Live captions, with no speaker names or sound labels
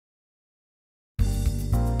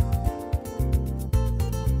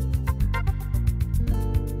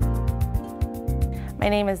My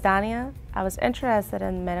name is Daniha. I was interested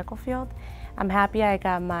in the medical field. I'm happy I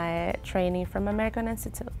got my training from American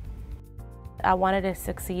Institute. I wanted to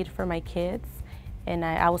succeed for my kids, and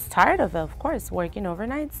I was tired of course, working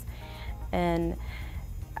overnights, and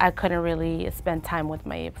I couldn't really spend time with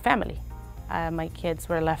my family. My kids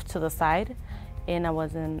were left to the side, and I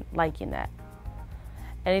wasn't liking that.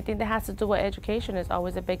 Anything that has to do with education is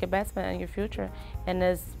always a big investment in your future, and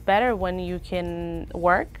it's better when you can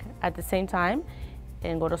work at the same time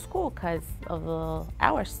and go to school because of the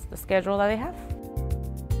hours, the schedule that they have.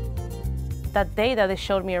 That day that they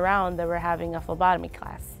showed me around, they were having a phlebotomy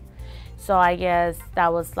class. So I guess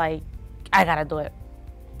that was like, I gotta do it.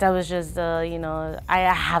 That was just, I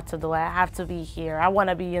have to do it. I have to be here. I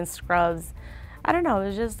wanna be in scrubs. I don't know, it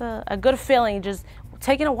was just a good feeling just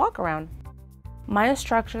taking a walk around. My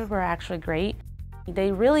instructors were actually great.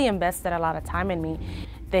 They really invested a lot of time in me.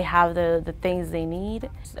 They have the things they need.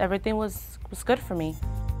 Everything was good for me.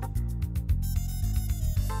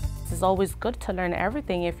 It's always good to learn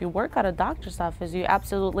everything. If you work at a doctor's office, you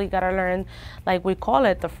absolutely gotta learn, like we call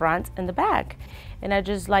it, the front and the back. And I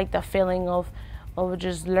just like the feeling of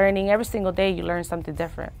just learning. Every single day you learn something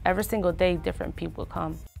different. Every single day different people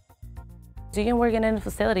come. So you can work in a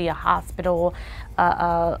facility, a hospital,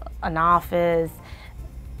 an office.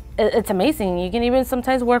 It's amazing. You can even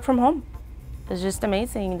sometimes work from home. It's just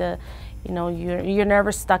amazing that, you're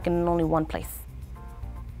never stuck in only one place.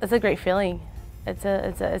 It's a great feeling.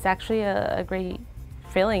 It's actually a great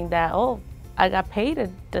feeling that, oh, I got paid.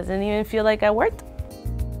 It doesn't even feel like I worked.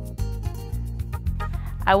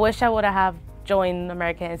 I wish I would have joined the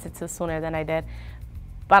American Institute sooner than I did,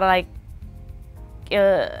 but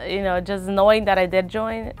just knowing that I did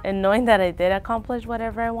join and knowing that I did accomplish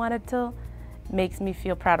whatever I wanted to makes me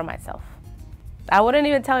feel proud of myself. I wouldn't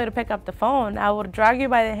even tell you to pick up the phone. I would drag you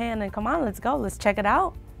by the hand and come on, let's go, let's check it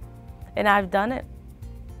out. And I've done it.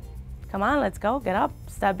 Come on, let's go, get up,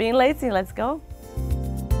 stop being lazy, let's go.